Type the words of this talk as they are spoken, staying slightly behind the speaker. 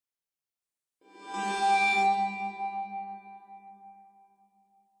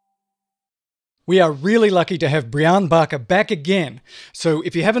We are really lucky to have Brianne Barker back again. So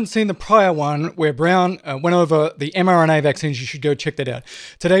if you haven't seen the prior one where Brianne went over the mRNA vaccines, you should go check that out.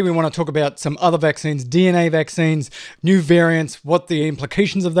 Today we want to talk about some other vaccines, DNA vaccines, new variants, what the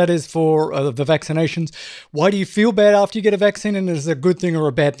implications of that is for the vaccinations. Why do you feel bad after you get a vaccine, and is it a good thing or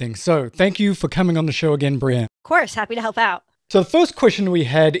a bad thing? So thank you for coming on the show again, Brianne. Of course, happy to help out. So the first question we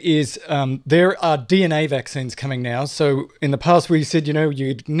had is, there are DNA vaccines coming now. So in the past we said, you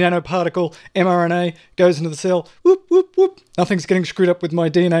nanoparticle, mRNA, goes into the cell, whoop, whoop, whoop. Nothing's getting screwed up with my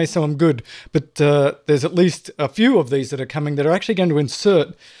DNA, so I'm good. But there's at least a few of these that are coming that are actually going to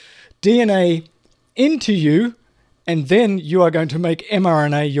insert DNA into you, and then you are going to make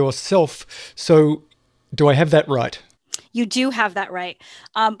mRNA yourself. So do I have that right? You do have that right.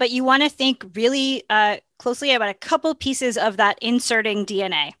 But you want to think really closely about a couple pieces of that inserting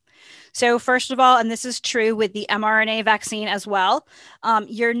DNA. So first of all, and this is true with the mRNA vaccine as well,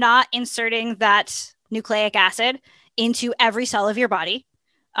 you're not inserting that nucleic acid into every cell of your body.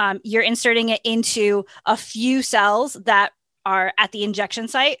 You're inserting it into a few cells that are at the injection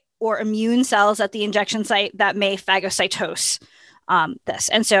site, or immune cells at the injection site that may phagocytose this.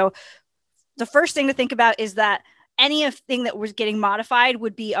 And so the first thing to think about is that anything that was getting modified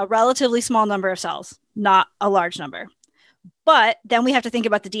would be a relatively small number of cells, not a large number. But then we have to think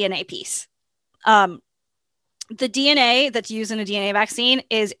about the DNA piece. The DNA that's used in a DNA vaccine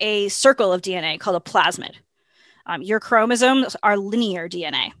is a circle of DNA called a plasmid. Your chromosomes are linear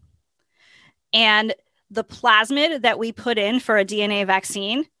DNA. And the plasmid that we put in for a DNA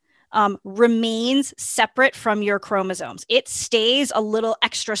vaccine remains separate from your chromosomes. It stays a little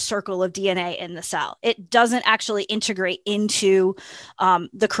extra circle of DNA in the cell. It doesn't actually integrate into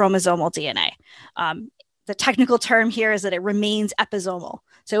the chromosomal DNA. The technical term here is that it remains episomal.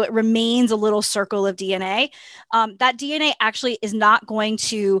 So it remains a little circle of DNA. That DNA actually is not going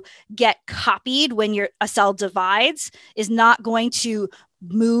to get copied when a cell divides, is not going to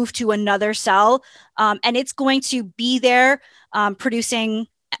move to another cell, and it's going to be there producing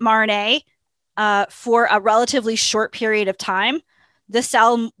mRNA for a relatively short period of time. The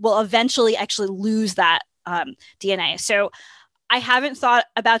cell will eventually actually lose that DNA. So I haven't thought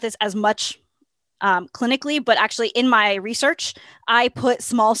about this as much clinically, but actually in my research, I put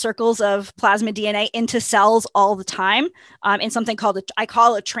small circles of plasmid DNA into cells all the time in something I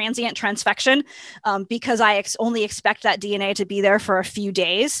call a transient transfection, because I only expect that DNA to be there for a few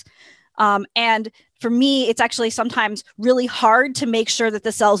days. And for me, it's actually sometimes really hard to make sure that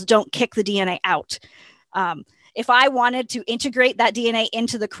the cells don't kick the DNA out. If I wanted to integrate that DNA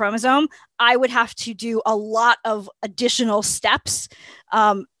into the chromosome, I would have to do a lot of additional steps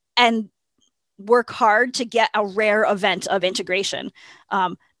and work hard to get a rare event of integration.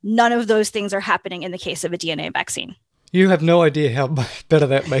 None of those things are happening in the case of a DNA vaccine. You have no idea how much better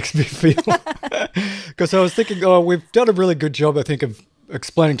that makes me feel. Because I was thinking, we've done a really good job, I think, of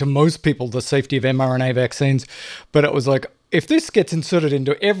explaining to most people the safety of mRNA vaccines. But it was like, if this gets inserted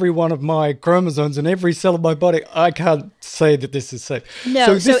into every one of my chromosomes in every cell of my body, I can't say that this is safe.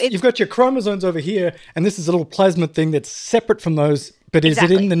 No, you've got your chromosomes over here, and this is a little plasmid thing that's separate from those. But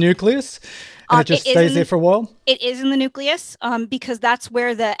Exactly. Is it in the nucleus? And it just stays there for a while? It is in the nucleus because that's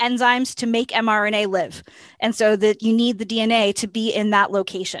where the enzymes to make mRNA live. And so that you need the DNA to be in that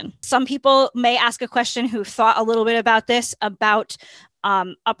location. Some people may ask a question who thought a little bit about this, about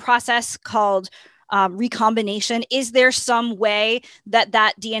a process called recombination. Is there some way that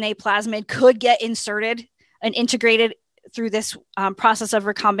DNA plasmid could get inserted and integrated through this process of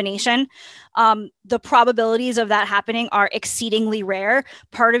recombination? The probabilities of that happening are exceedingly rare.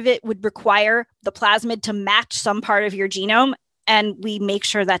 Part of it would require the plasmid to match some part of your genome, and we make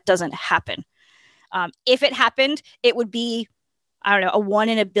sure that doesn't happen. If it happened, it would be, I don't know, a 1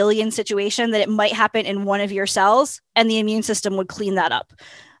 in a billion situation that it might happen in one of your cells, and the immune system would clean that up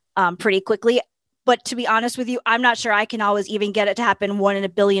pretty quickly. But to be honest with you, I'm not sure I can always even get it to happen 1 in a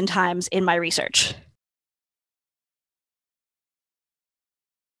billion times in my research.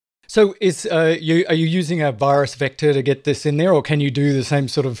 So are you using a virus vector to get this in there, or can you do the same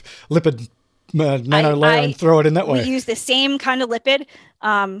sort of lipid nano layer and throw it in that way? We use the same kind of lipid,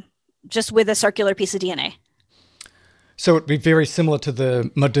 just with a circular piece of DNA. So it'd be very similar to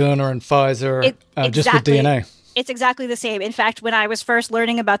the Moderna and Pfizer, just with DNA. It's exactly the same. In fact, when I was first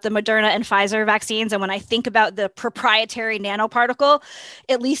learning about the Moderna and Pfizer vaccines, and when I think about the proprietary nanoparticle,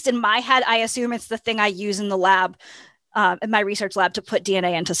 at least in my head, I assume it's the thing I use in the lab, in my research lab, to put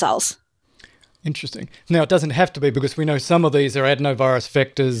DNA into cells. Interesting. Now, it doesn't have to be, because we know some of these are adenovirus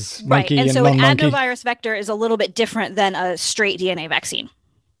vectors, monkey and so non-monkey. An adenovirus vector is a little bit different than a straight DNA vaccine.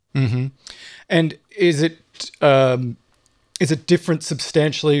 Mm-hmm. And is it different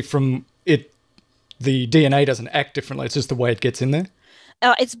substantially from it the DNA doesn't act differently. It's just the way it gets in there.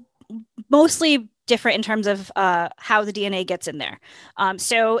 It's mostly different in terms of how the DNA gets in there.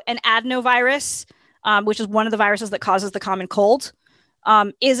 So an adenovirus, which is one of the viruses that causes the common cold,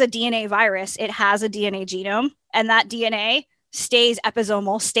 is a DNA virus. It has a DNA genome, and that DNA stays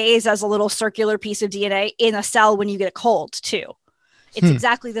episomal, stays as a little circular piece of DNA in a cell when you get a cold too. It's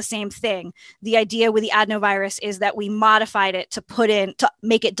exactly the same thing. The idea with the adenovirus is that we modified it to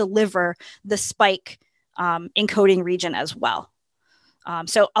make it deliver the spike encoding region as well.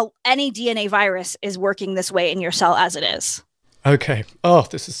 So any DNA virus is working this way in your cell as it is. Okay. Oh,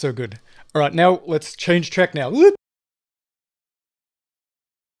 this is so good. All right, now let's change track now. Whoop.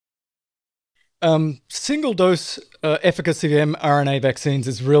 Single dose efficacy of mRNA vaccines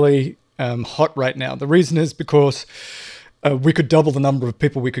is really hot right now. The reason is because we could double the number of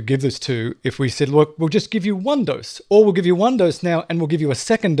people we could give this to if we said, look, we'll just give you one dose, or we'll give you one dose now and we'll give you a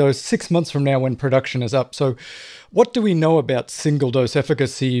second dose 6 months from now when production is up. So what do we know about single dose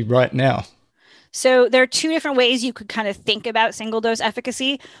efficacy right now? So there are two different ways you could kind of think about single dose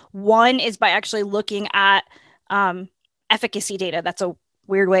efficacy. One is by actually looking at efficacy data. That's a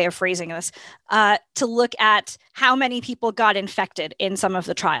weird way of phrasing this, to look at how many people got infected in some of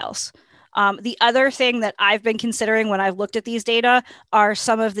the trials. The other thing that I've been considering when I've looked at these data are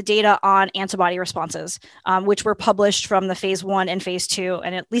some of the data on antibody responses, which were published from the phase 1 and phase 2.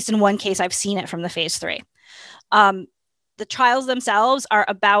 And at least in one case, I've seen it from the phase 3. The trials themselves are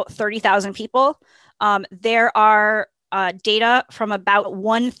about 30,000 people. There are data from about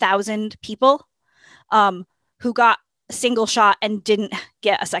 1,000 people who got a single shot and didn't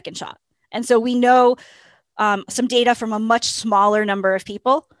get a second shot. And so we know some data from a much smaller number of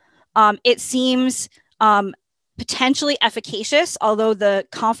people. It seems potentially efficacious, although the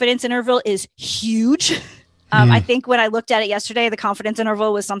confidence interval is huge. I think when I looked at it yesterday, the confidence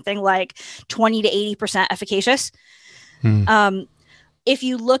interval was something like 20 to 80% efficacious. If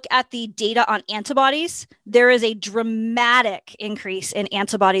you look at the data on antibodies, there is a dramatic increase in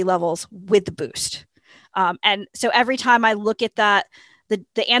antibody levels with the boost. And so every time I look at that,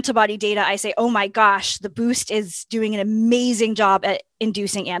 the antibody data, I say, oh my gosh, the boost is doing an amazing job at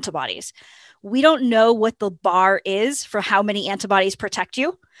inducing antibodies. We don't know what the bar is for how many antibodies protect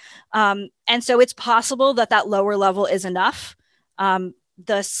you. And so it's possible that that lower level is enough.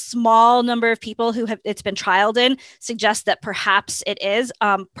 The small number of people who it's been trialed in suggests that perhaps it is.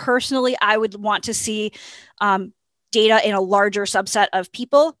 Personally, I would want to see data in a larger subset of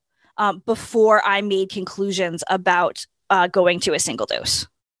people before I made conclusions about going to a single dose.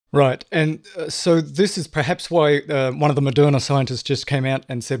 Right. And so this is perhaps why one of the Moderna scientists just came out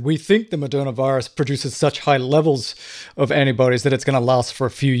and said, we think the Moderna virus produces such high levels of antibodies that it's going to last for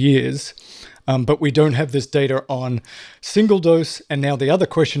a few years. But we don't have this data on single dose. And now the other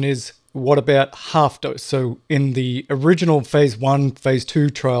question is, what about half dose? So in the original phase 1, phase 2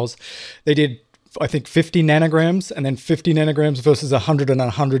 trials, they did, I think, 50 nanograms and then 50 nanograms versus 100 and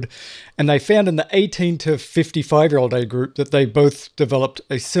 100. And they found in the 18 to 55-year-old age group that they both developed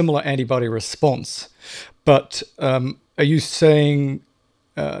a similar antibody response. But are you saying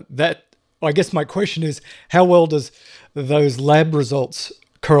that, I guess my question is, how well does those lab results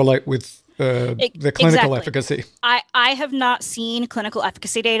correlate with the clinical efficacy? I have not seen clinical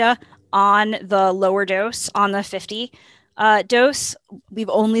efficacy data on the lower dose, on the 50 dose. We've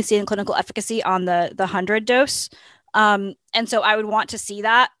only seen clinical efficacy on the 100 dose. And so I would want to see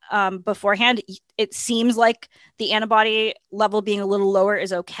that beforehand. It seems like the antibody level being a little lower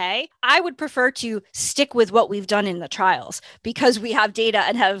is okay. I would prefer to stick with what we've done in the trials because we have data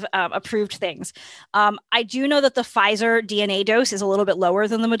and have approved things. I do know that the Pfizer DNA dose is a little bit lower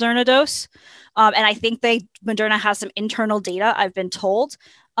than the Moderna dose. And I think Moderna has some internal data, I've been told,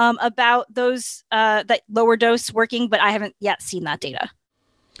 about those that lower dose working, but I haven't yet seen that data.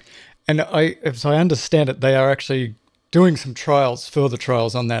 And as I understand it, they are actually doing some further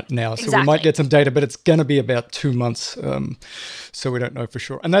trials on that now. So we might get some data, but it's going to be about 2 months. So we don't know for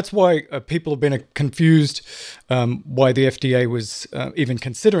sure. And that's why people have been confused why the FDA was even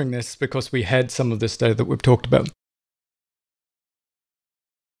considering this, because we had some of this data that we've talked about.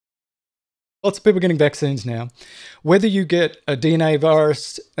 Lots of people getting vaccines now. Whether you get a DNA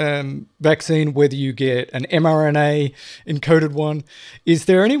virus vaccine, whether you get an mRNA encoded one, is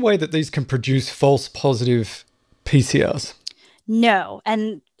there any way that these can produce false positive PCRs? No.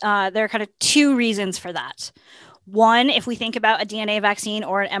 And there are kind of two reasons for that. One, if we think about a DNA vaccine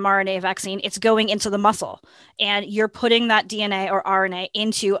or an mRNA vaccine, it's going into the muscle and you're putting that DNA or RNA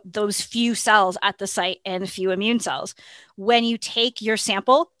into those few cells at the site and few immune cells. When you take your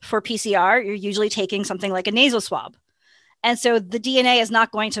sample for PCR, you're usually taking something like a nasal swab. And so the DNA is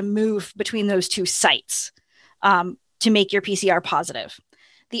not going to move between those two sites to make your PCR positive.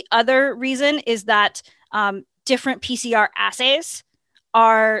 The other reason is that different PCR assays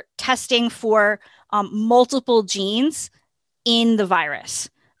are testing for multiple genes in the virus.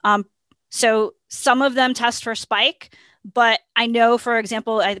 So some of them test for spike, but I know, for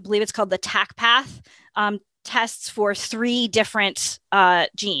example, I believe it's called the TAC path, tests for 3 different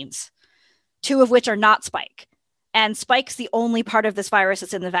genes, 2 of which are not spike. And spike's the only part of this virus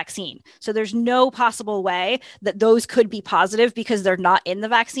that's in the vaccine. So there's no possible way that those could be positive because they're not in the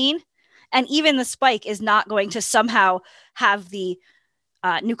vaccine. And even the spike is not going to somehow have the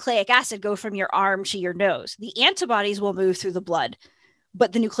nucleic acid go from your arm to your nose. The antibodies will move through the blood,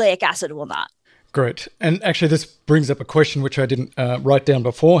 but the nucleic acid will not. Great. And actually, this brings up a question which I didn't write down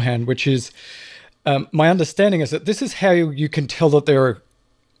beforehand, which is my understanding is that this is how you can tell that there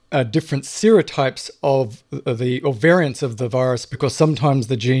are different serotypes of or variants of the virus, because sometimes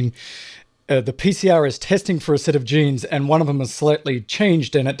the gene, the PCR is testing for a set of genes and one of them is slightly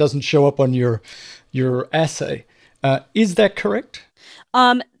changed and it doesn't show up on your assay. Is that correct?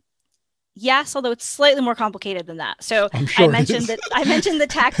 Yes, although it's slightly more complicated than that. So sure I mentioned the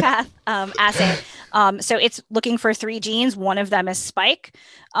TAC path assay. So it's looking for 3 genes. One of them is spike,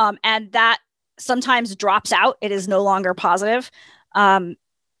 and that sometimes drops out. It is no longer positive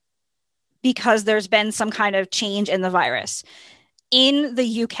because there's been some kind of change in the virus. In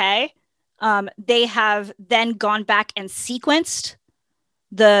the UK, they have then gone back and sequenced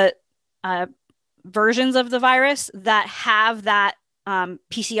the versions of the virus that have that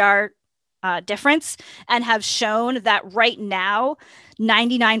PCR difference, and have shown that right now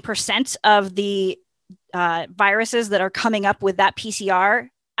 99% of the viruses that are coming up with that PCR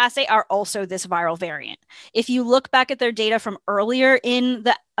assay are also this viral variant. If you look back at their data from earlier in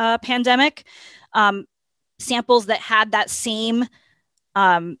the pandemic, samples that had that same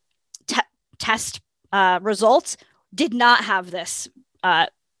test results did not have this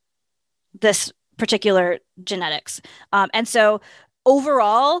this particular genetics. And so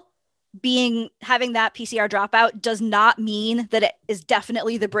overall, having that PCR dropout does not mean that it is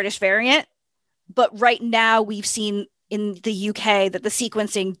definitely the British variant. But right now we've seen in the UK that the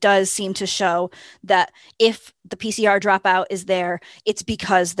sequencing does seem to show that if the PCR dropout is there, it's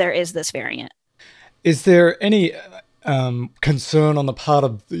because there is this variant. Is there any concern on the part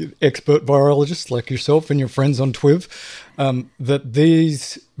of the expert virologists like yourself and your friends on Twiv that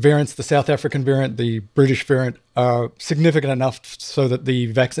these variants, the South African variant, the British variant, are significant enough so that the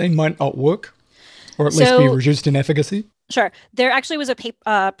vaccine might not work, or at least be reduced in efficacy? Sure. There actually was a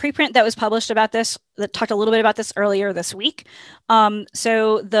preprint that was published about this that talked a little bit about this earlier this week.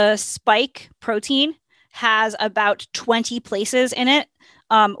 So the spike protein has about 20 places in it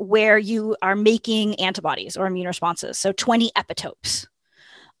where you are making antibodies or immune responses. So 20 epitopes.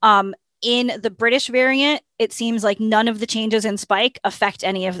 In the British variant, it seems like none of the changes in spike affect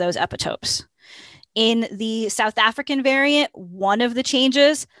any of those epitopes. In the South African variant, one of the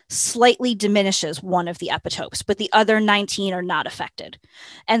changes slightly diminishes one of the epitopes, but the other 19 are not affected.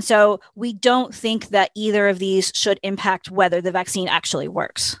 And so we don't think that either of these should impact whether the vaccine actually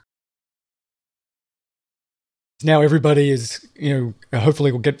works. Now everybody is,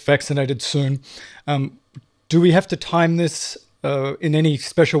 hopefully will get vaccinated soon. Do we have to time this in any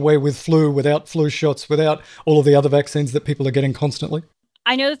special way with flu, without flu shots, without all of the other vaccines that people are getting constantly?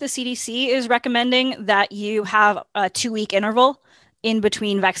 I know that the CDC is recommending that you have a 2-week interval in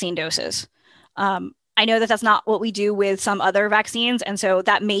between vaccine doses. I know that that's not what we do with some other vaccines, and so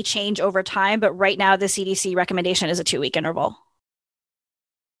that may change over time, but right now the CDC recommendation is a 2-week interval.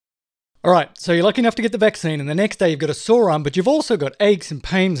 All right, so you're lucky enough to get the vaccine, and the next day you've got a sore arm, but you've also got aches and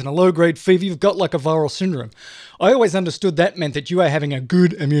pains and a low-grade fever. You've got like a viral syndrome. I always understood that meant that you are having a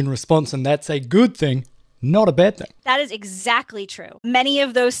good immune response, and that's a good thing, not a bad thing. That is exactly true. Many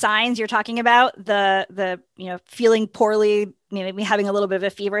of those signs you're talking about, the feeling poorly, maybe having a little bit of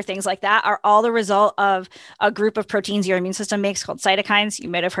a fever, things like that, are all the result of a group of proteins your immune system makes called cytokines. You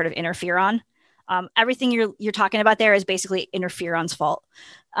might have heard of interferon. Everything you're talking about there is basically interferon's fault.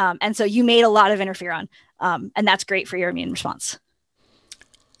 And so you made a lot of interferon, and that's great for your immune response.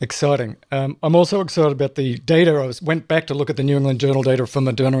 Exciting. I'm also excited about the data. I went back to look at the New England Journal data for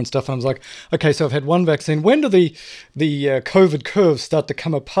Moderna and stuff, and I was like, okay, so I've had one vaccine. When do the COVID curves start to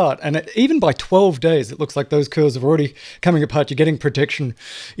come apart? And even by 12 days, it looks like those curves are already coming apart. You're getting protection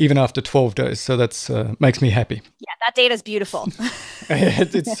even after 12 days. So that's makes me happy. Yeah, that data is beautiful.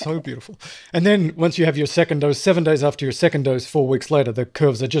 It's so beautiful. And then once you have your second dose, 7 days after your second dose, 4 weeks later, the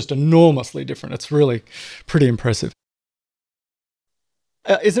curves are just enormously different. It's really pretty impressive.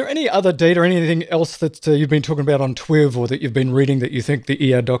 Is there any other data or anything else that you've been talking about on TWIV or that you've been reading that you think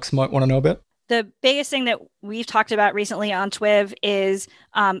the ER docs might want to know about? The biggest thing that we've talked about recently on TWIV is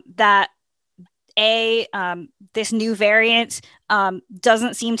that this new variant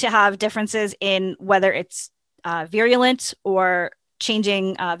doesn't seem to have differences in whether it's virulent or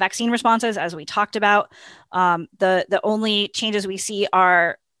changing vaccine responses, as we talked about. The only changes we see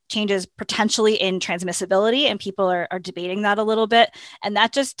are changes potentially in transmissibility, and people are debating that a little bit. And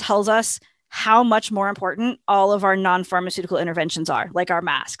that just tells us how much more important all of our non-pharmaceutical interventions are, like our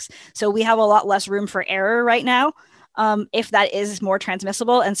masks. So we have a lot less room for error right now if that is more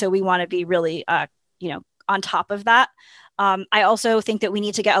transmissible. And so we want to be really, on top of that. I also think that we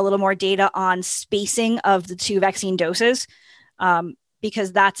need to get a little more data on spacing of the two vaccine doses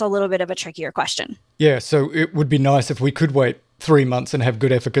because that's a little bit of a trickier question. Yeah, so it would be nice if we could wait 3 months and have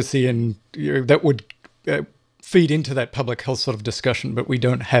good efficacy, and that would feed into that public health sort of discussion, but we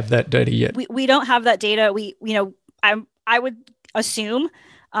don't have that data yet. We don't have that data. I would assume,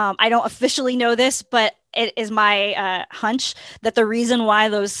 I don't officially know this, but it is my hunch that the reason why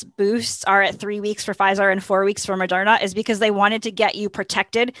those boosts are at 3 weeks for Pfizer and 4 weeks for Moderna is because they wanted to get you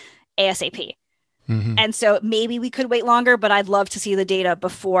protected ASAP. Mm-hmm. And so maybe we could wait longer, but I'd love to see the data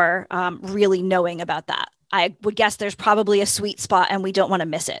before really knowing about that. I would guess there's probably a sweet spot and we don't want to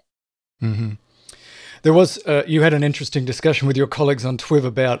miss it. Mm-hmm. There was, you had an interesting discussion with your colleagues on TWIV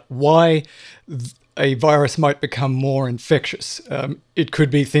about why a virus might become more infectious. It could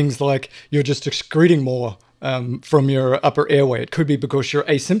be things like you're just excreting more from your upper airway. It could be because you're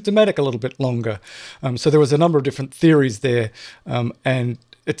asymptomatic a little bit longer. So there was a number of different theories there. And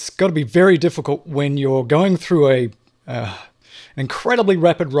it's got to be very difficult when you're going through an incredibly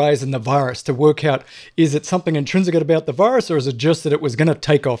rapid rise in the virus to work out, is it something intrinsic about the virus or is it just that it was going to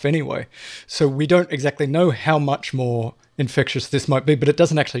take off anyway? So we don't exactly know how much more infectious this might be, but it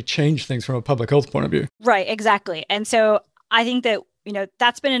doesn't actually change things from a public health point of view. Right, exactly. And so I think that,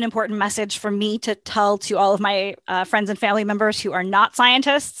 that's been an important message for me to tell to all of my friends and family members who are not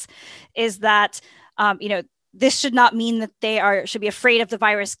scientists, is that, this should not mean that they should be afraid of the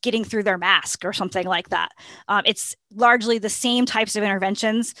virus getting through their mask or something like that. It's largely the same types of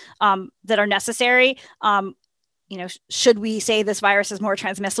interventions that are necessary. Should we say this virus is more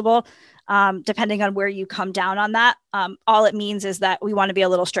transmissible, depending on where you come down on that, all it means is that we want to be a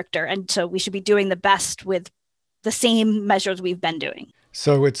little stricter. And so we should be doing the best with the same measures we've been doing.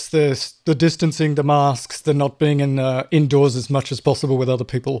 So it's the distancing, the masks, the not being indoors as much as possible with other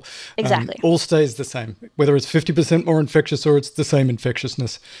people. Exactly. All stays the same. Whether it's 50% more infectious or it's the same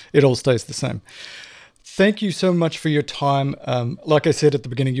infectiousness, it all stays the same. Thank you so much for your time. Like I said at the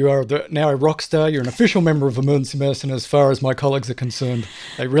beginning, you are now a rock star. You're an official member of Emergency Medicine as far as my colleagues are concerned.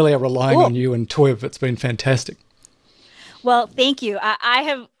 They really are relying on you and TWIV. It's been fantastic. Well, thank you. I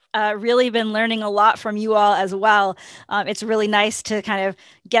have really been learning a lot from you all as well. It's really nice to kind of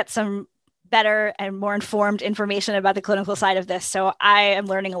get some better and more informed information about the clinical side of this. So I am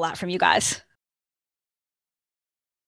learning a lot from you guys.